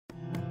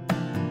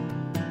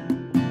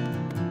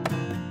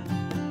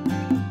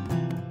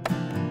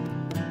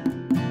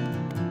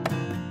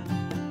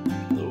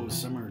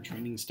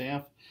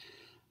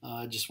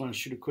I just want to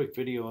shoot a quick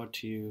video out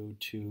to you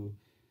to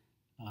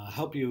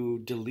help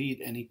you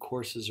delete any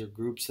courses or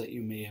groups that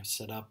you may have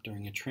set up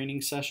during a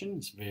training session.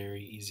 It's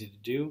very easy to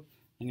do.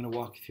 I'm going to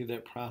walk you through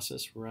that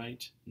process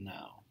right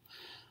now.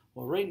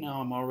 Well, right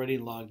now I'm already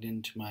logged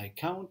into my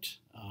account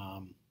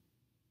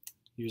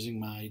using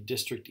my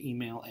district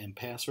email and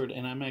password,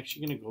 and I'm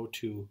actually going to go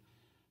to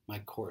my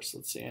course.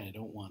 Let's say I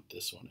don't want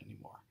this one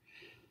anymore.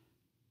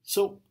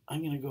 So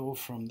I'm going to go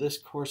from this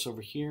course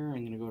over here.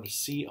 I'm going to go to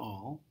See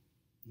All,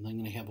 and I'm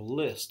going to have a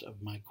list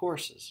of my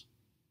courses.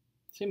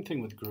 Same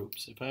thing with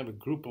groups. If I have a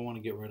group I want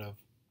to get rid of,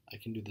 I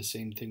can do the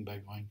same thing by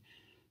going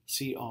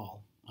See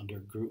All under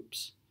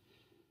Groups.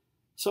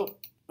 So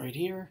right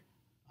here,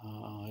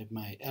 I have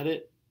my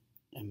Edit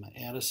and my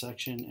Add a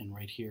section, and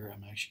right here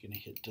I'm actually going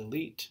to hit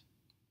Delete.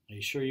 Are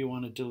you sure you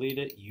want to delete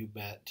it? You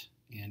bet.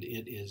 And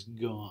it is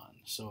gone.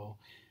 So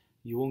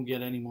you won't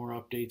get any more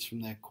updates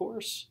from that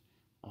course.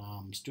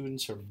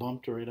 Students are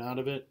bumped right out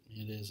of it.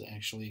 It is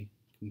actually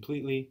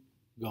completely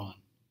gone.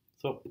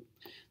 So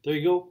there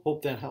you go.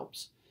 Hope that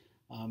helps.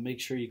 Make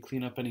sure you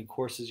clean up any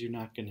courses you're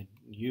not going to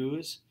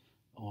use.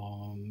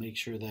 Make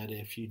sure that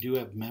if you do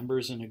have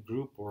members in a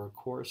group or a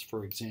course,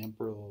 for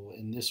example,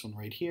 in this one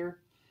right here,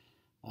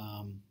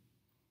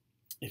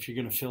 if you're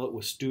going to fill it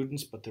with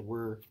students but there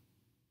were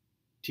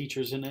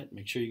teachers in it,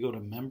 make sure you go to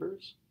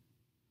members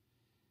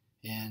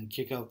and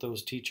kick out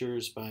those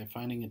teachers by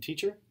finding a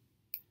teacher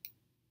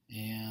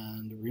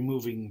and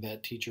removing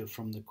that teacher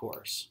from the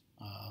course.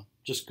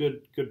 Just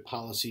good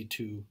policy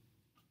to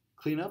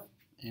clean up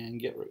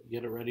and get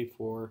it ready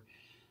for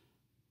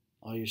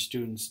all your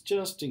students,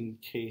 just in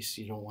case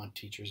you don't want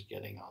teachers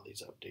getting all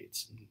these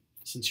updates. And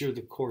since you're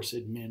the course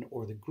admin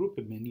or the group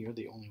admin, you're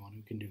the only one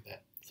who can do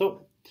that.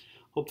 So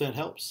hope that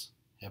helps.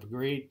 Have a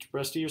great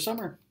rest of your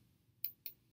summer.